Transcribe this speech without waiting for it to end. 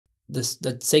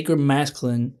that sacred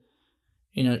masculine,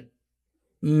 you know,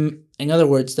 in other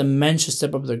words, the men should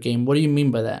step up their game. What do you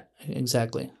mean by that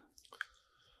exactly?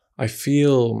 I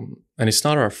feel, and it's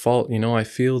not our fault, you know, I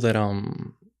feel that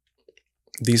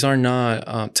these are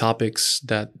not topics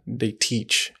that they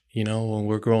teach, you know, when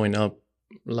we're growing up.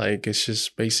 Like, it's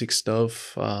just basic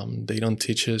stuff. They don't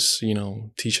teach us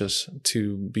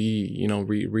to be, you know,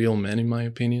 real men, in my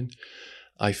opinion.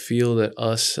 I feel that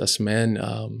us as men,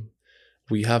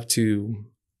 we have to,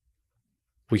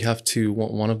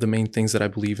 one of the main things that I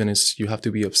believe in is you have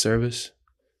to be of service.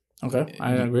 Okay,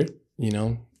 I agree. You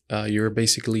know, you're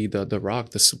basically the rock,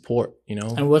 the support, you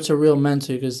know. And what's a real man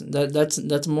to you? Because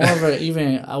that's more of a,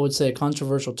 even I would say, a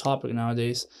controversial topic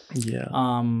nowadays. Yeah.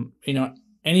 You know,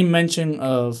 any mention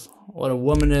of what a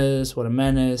woman is, what a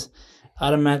man is,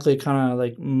 automatically kind of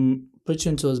like puts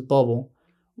you into this bubble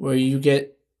where you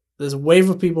get this wave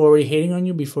of people already hating on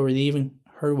you before they even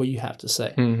heard what you have to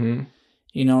say. Mm-hmm.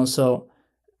 You know, so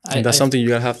and that's something you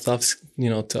gotta have tough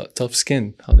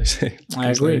skin, how they say.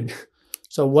 I agree. Like,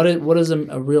 so what does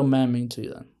a real man mean to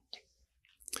you then?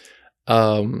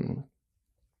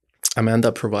 A man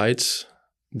that provides,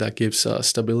 that gives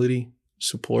stability,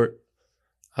 support.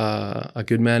 A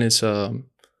good man is you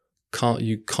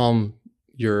calm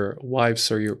your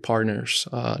wife's or your partner's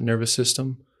nervous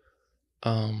system.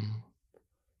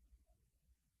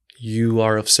 You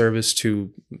are of service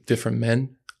to different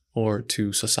men or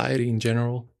to society in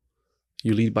general.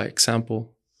 You lead by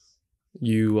example.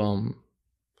 You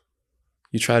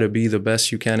try to be the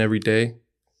best you can every day.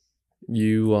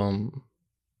 You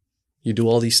do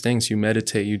all these things. You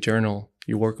meditate, you journal,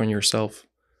 you work on yourself.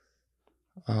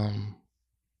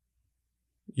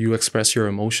 You express your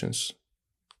emotions.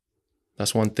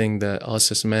 That's one thing that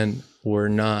us as men were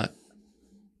not,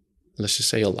 let's just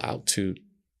say, allowed to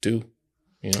do,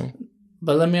 you know?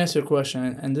 But let me ask you a question,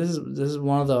 and this is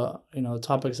one of the, you know,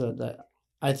 topics that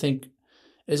I think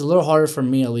is a little harder for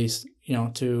me, at least, you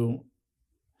know, to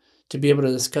be able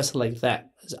to discuss it like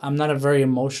that. I'm not a very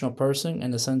emotional person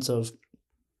in the sense of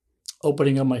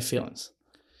opening up my feelings,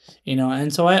 you know,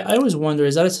 and so I always wonder,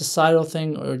 is that a societal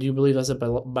thing, or do you believe that's a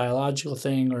biological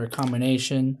thing, or a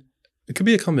combination? It could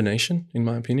be a combination, in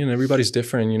my opinion. Everybody's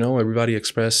different, you know. Everybody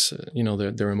express, you know,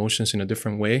 their emotions in a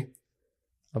different way.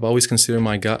 I've always considered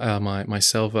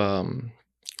myself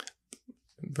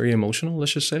very emotional,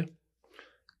 let's just say.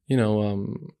 You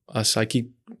know, as I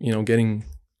keep, you know,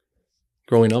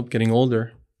 growing up, getting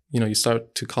older, you know, you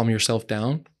start to calm yourself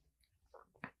down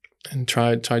and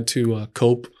try to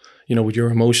cope, you know, with your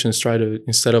emotions. Try to,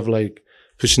 instead of like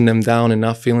pushing them down and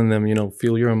not feeling them, you know,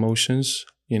 feel your emotions.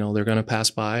 You know, they're gonna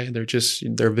pass by. They're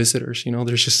visitors. You know,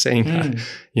 they're just saying that.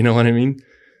 You know what I mean?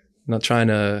 Not trying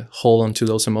to hold on to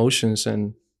those emotions.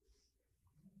 And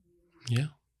yeah.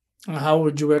 How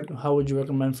would you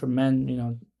recommend for men, you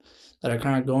know, that are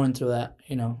kind of going through that,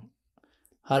 you know,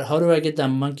 how do I get that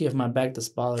monkey off my back that's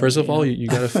bothering me? First of all, you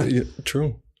gotta feel,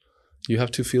 true. You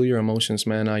have to feel your emotions,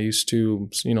 man. I used to,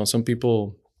 you know, some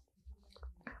people,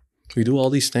 we do all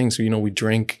these things. You know, we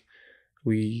drink,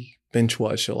 we binge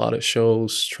watch a lot of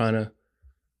shows, trying to,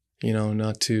 you know,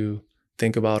 not to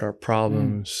think about our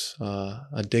problems,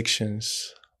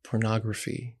 addictions,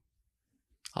 pornography,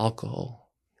 alcohol,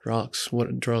 drugs,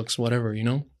 whatever, you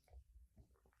know.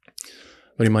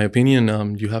 But in my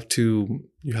opinion, you have to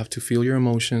feel your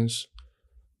emotions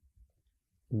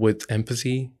with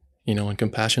empathy, you know, and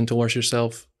compassion towards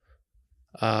yourself.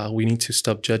 We need to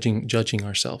stop judging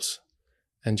ourselves,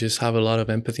 and just have a lot of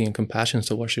empathy and compassion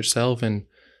towards yourself, and,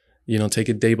 you know, take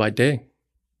it day by day.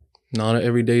 Not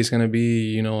every day is going to be,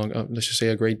 you know, let's just say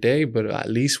a great day, but at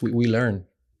least we learn,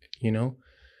 you know.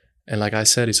 And like I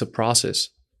said, it's a process.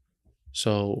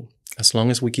 So as long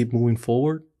as we keep moving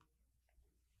forward,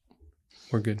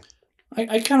 we're good.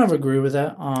 I kind of agree with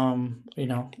that. You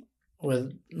know,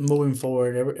 with moving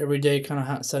forward, every day, kind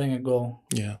of setting a goal.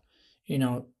 Yeah. You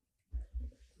know,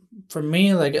 for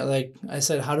me, like I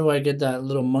said, how do I get that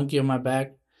little monkey on my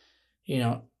back? You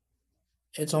know,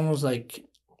 it's almost like,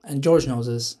 and George knows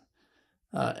this.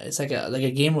 It's like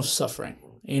a game of suffering.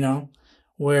 You know,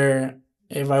 where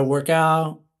if I work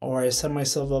out or I set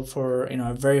myself up for, you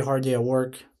know, a very hard day at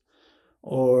work,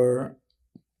 or,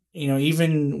 you know,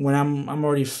 even when I'm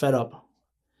already fed up,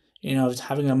 you know,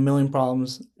 having a million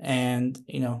problems, and,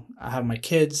 you know, I have my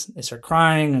kids, they start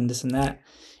crying and this and that,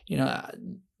 you know,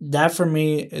 that for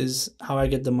me is how I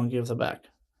get the monkey off the back.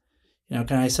 You know,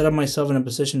 can I set up myself in a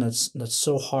position that's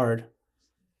so hard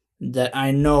that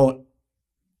I know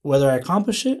whether I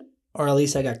accomplish it or at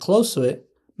least I got close to it,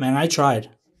 man, I tried,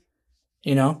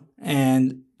 you know?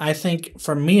 And I think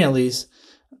for me, at least,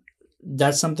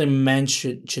 that's something men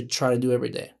should try to do every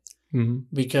day.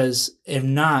 Because if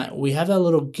not, we have that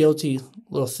little guilty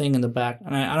little thing in the back.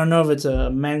 And I don't know if it's a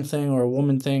man thing or a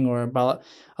woman thing or about,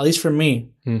 at least for me.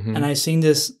 And I've seen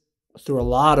this through a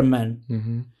lot of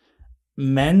men.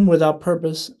 Men without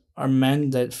purpose are men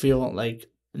that feel like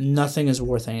nothing is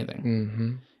worth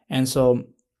anything. And so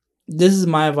this is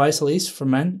my advice, at least for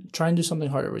men. Try and do something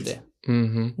hard every day.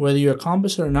 Whether you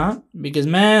accomplish it or not, because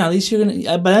man, at least you're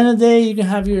gonna. By the end of the day, you can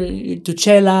have your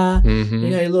tuchela, you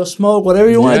know, your little smoke, whatever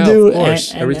you want to do, of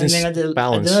course. Everything's and then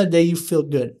balanced. at the end of the day, you feel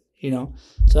good, you know.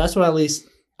 So that's what at least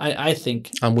I think.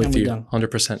 I'm with you,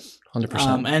 100%,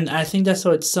 100%. And I think that's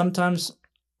how it's. Sometimes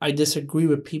I disagree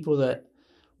with people that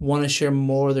want to share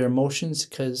more of their emotions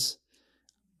because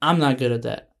I'm not good at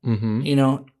that, you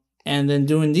know. And then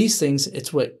doing these things,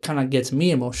 it's what kind of gets me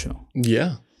emotional.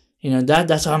 Yeah. You know,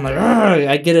 that's how I'm like,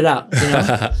 I get it out, you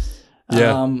know?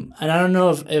 Yeah. And I don't know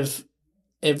if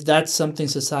that's something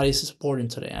society is supporting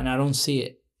today, and I don't see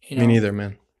it. You know? Me neither,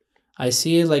 man. I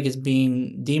see it like it's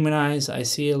being demonized. I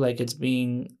see it like it's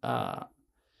being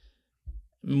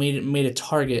made a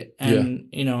target. And,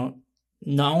 you know,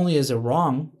 not only is it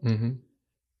wrong,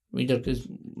 because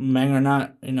men are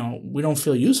not, you know, we don't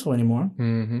feel useful anymore.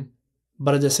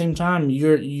 But at the same time,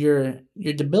 you're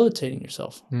debilitating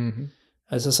yourself.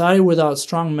 A society without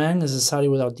strong men is a society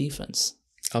without defense.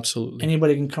 Absolutely.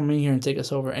 Anybody can come in here and take us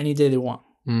over any day they want.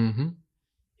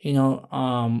 You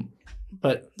know,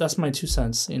 but that's my 2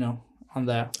 cents, you know, on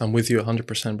that. I'm with you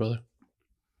 100%, brother.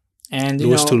 And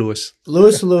Lewis to Lewis.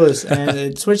 Lewis to Lewis.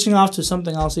 And switching off to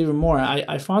something else even more,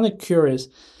 I found it curious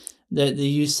that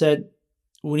you said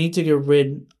we need to get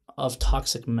rid of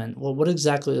toxic men. Well, what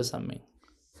exactly does that mean?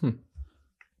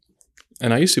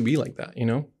 And I used to be like that, you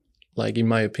know? Like, in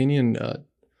my opinion,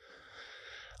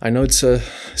 I know it's a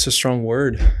strong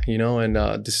word, you know, and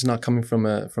this is not coming from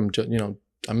you know,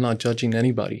 I'm not judging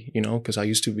anybody, you know, because I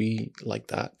used to be like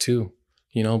that too,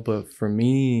 you know. But for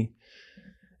me,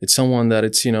 it's someone that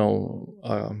it's, you know,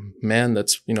 man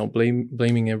that's, you know,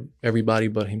 blaming everybody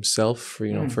but himself for,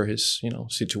 you know, for his, you know,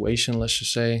 situation, let's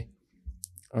just say.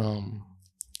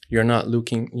 You're not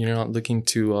looking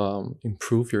to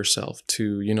improve yourself,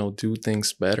 to, you know, do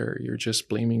things better. You're just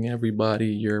blaming everybody.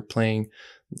 You're playing,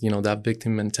 you know, that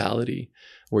victim mentality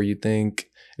where you think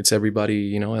it's everybody,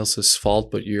 you know, else's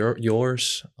fault but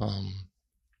yours.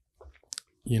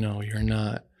 You know, you're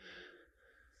not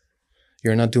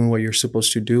doing what you're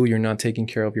supposed to do. You're not taking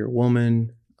care of your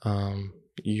woman.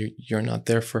 You're not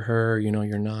there for her. You know,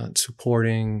 you're not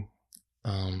supporting.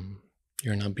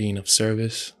 You're not being of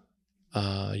service.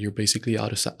 You're basically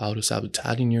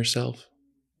auto-sabotaging yourself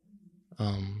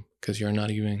because you're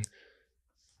not even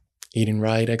eating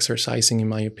right, exercising, in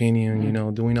my opinion, you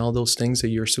know, doing all those things that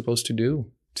you're supposed to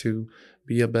do to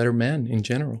be a better man in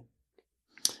general.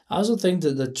 I also think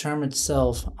that the term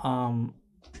itself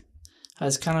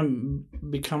has kind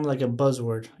of become like a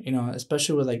buzzword, you know,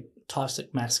 especially with like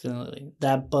toxic masculinity,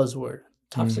 that buzzword,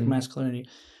 toxic masculinity,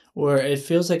 where it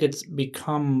feels like it's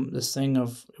become this thing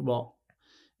of, well,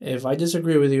 if I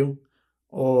disagree with you,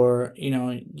 or, you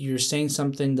know, you're saying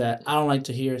something that I don't like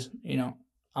to hear, you know,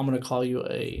 I'm going to call you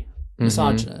a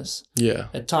misogynist.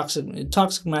 A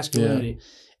toxic masculinity.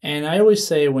 And I always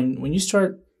say when you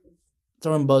start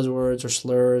throwing buzzwords or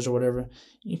slurs or whatever,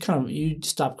 you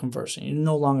stop conversing. You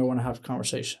no longer want to have a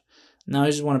conversation. Now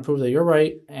you just want to prove that you're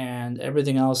right and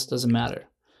everything else doesn't matter.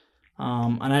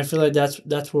 And I feel like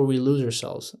that's where we lose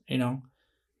ourselves, you know.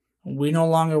 We no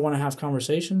longer want to have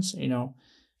conversations, you know.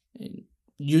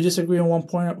 You disagree on one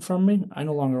point from me, I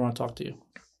no longer want to talk to you.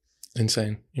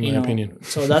 Insane, in my opinion.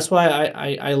 So that's why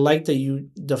I like that you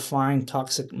define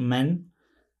toxic men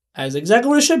as exactly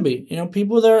what it should be. You know,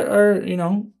 people that are, you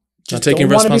know, just not taking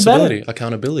responsibility,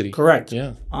 accountability. Correct.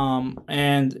 Yeah.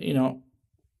 And, you know,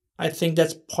 I think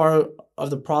that's part of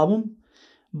the problem.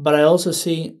 But I also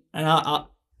see, and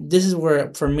this is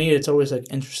where, for me, it's always like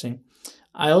interesting.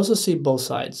 I also see both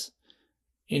sides,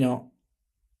 you know,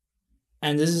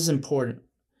 and this is important.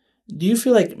 Do you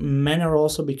feel like men are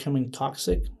also becoming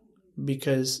toxic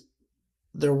because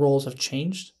their roles have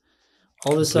changed?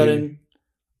 All of a sudden,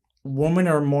 women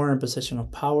are more in a position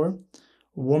of power.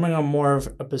 Women are more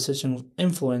of a position of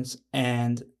influence.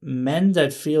 And men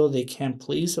that feel they can't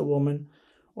please a woman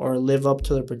or live up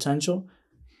to their potential.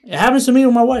 It happens to me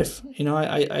with my wife. You know,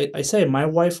 I say my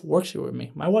wife works here with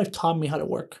me. My wife taught me how to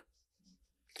work.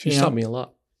 She taught me a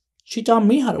lot. She taught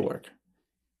me how to work.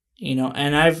 You know,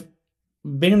 and I've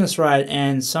been on this ride,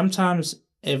 and sometimes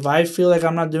if I feel like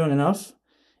I'm not doing enough,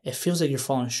 it feels like you're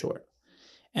falling short.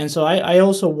 And so I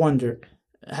also wonder,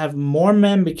 have more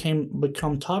men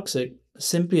become toxic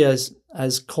simply as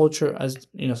culture, as,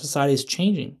 you know, society is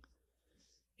changing?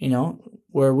 you know,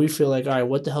 where we feel like, all right,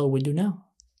 what the hell do we do now?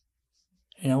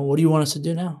 You know, what do you want us to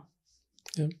do now?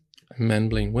 Yeah. Men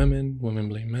blame women, women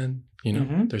blame men. You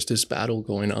know, there's this battle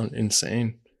going on,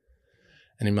 insane.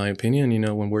 And in my opinion, you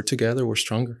know, when we're together, we're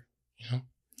stronger, you know?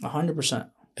 100%.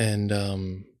 And,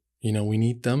 you know, we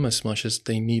need them as much as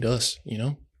they need us, you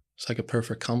know? It's like a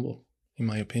perfect combo, in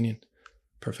my opinion.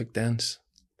 Perfect dance.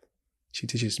 She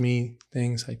teaches me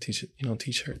things. I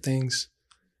teach her things.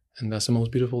 And that's the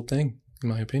most beautiful thing, in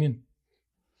my opinion.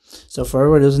 So for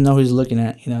everyone who doesn't know who he's looking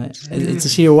at, you know,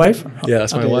 is she your wife? Yeah,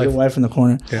 that's my wife. Your wife in the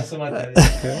corner. Yeah.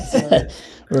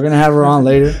 We're gonna have her on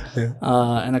later,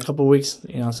 in a couple of weeks.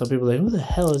 You know, so people are like, who the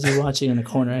hell is he watching in the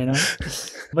corner? You know,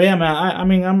 but yeah, man. I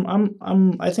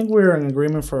mean, I think we're in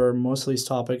agreement for most of these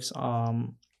topics.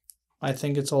 I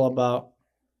think it's all about,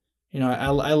 you know,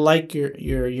 I like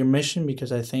your mission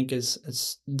because I think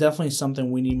it's definitely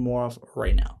something we need more of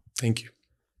right now. Thank you.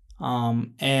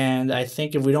 And I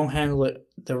think if we don't handle it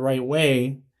the right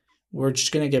way, we're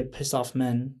just gonna get pissed off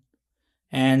men.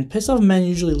 And pissed off men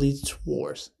usually leads to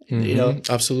wars. You know,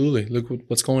 absolutely. Look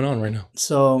what's going on right now.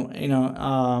 So you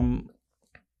know,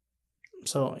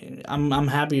 so I'm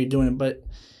happy you're doing it.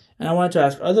 And I wanted to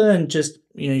ask, other than just,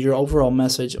 you know, your overall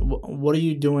message, what are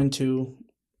you doing to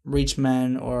reach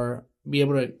men or be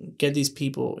able to get these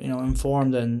people, you know,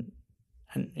 informed and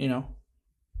you know?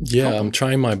 Yeah, I'm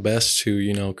trying my best to,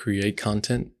 you know, create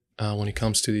content when it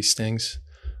comes to these things.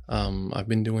 I've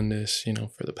been doing this, you know,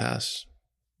 for the past,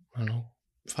 I don't know,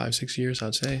 5-6 years,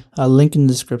 I'd say. Link in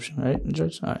the description, right,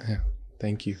 George? All right. Yeah.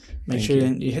 Thank you. Make sure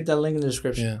you hit that link in the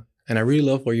description. Yeah. And I really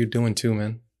love what you're doing too,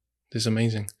 man. This is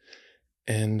amazing.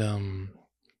 And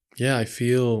yeah, I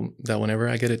feel that whenever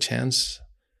I get a chance,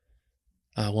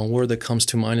 one word that comes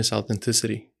to mind is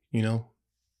authenticity, you know,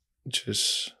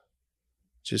 just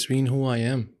being who I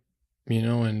am, you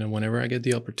know, and whenever I get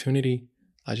the opportunity,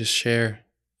 I just share,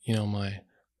 you know, my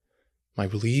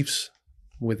beliefs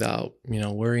without, you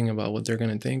know, worrying about what they're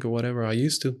going to think or whatever. I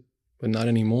used to, but not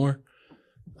anymore.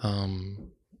 Do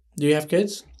you have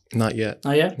kids? Not yet.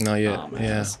 Not yet? Not yet. Oh, man,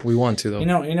 yeah. We want to, though. You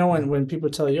know when people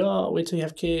tell you, oh, wait till you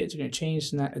have kids, you're going to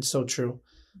change, and that, it's so true.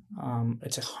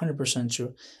 It's 100%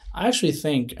 true. I actually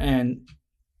think, and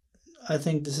I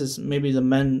think this is maybe the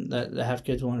men that have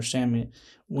kids will understand me.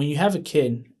 When you have a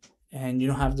kid and you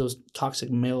don't have those toxic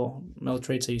male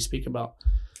traits that you speak about,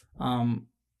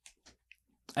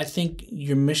 I think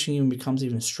your mission even becomes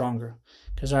even stronger.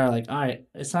 Because all right,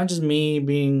 it's not just me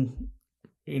being,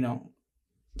 you know,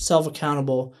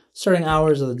 self-accountable certain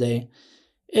hours of the day.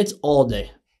 It's all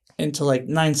day until like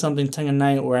 9-something, 10 at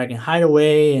night where I can hide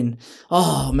away and,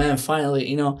 oh man, finally,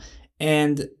 you know.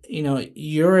 And, you know,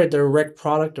 you're a direct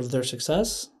product of their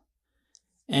success.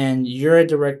 And you're a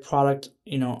direct product,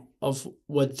 you know, of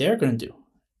what they're going to do.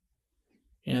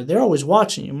 You know, they're always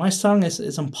watching you. My son, it's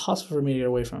impossible for me to get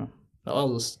away from him. The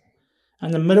oldest.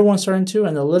 And the middle one's starting to,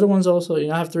 and the little one's also, you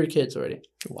know, I have 3 kids already.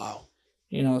 Wow.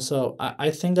 You know, so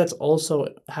I think that's also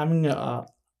having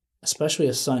especially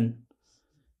a son.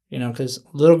 You know, because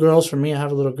little girls for me, I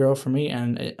have a little girl for me,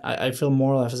 and I feel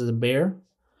more or less as a bear,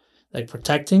 like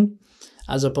protecting,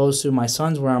 as opposed to my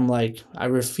sons where I'm like, I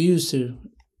refuse to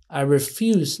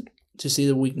see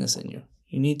the weakness in you.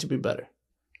 You need to be better.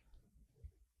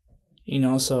 You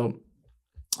know, so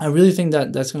I really think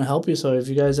that that's going to help you. So if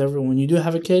you guys ever, when you do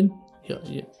have a kid,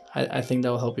 I think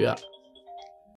that will help you out.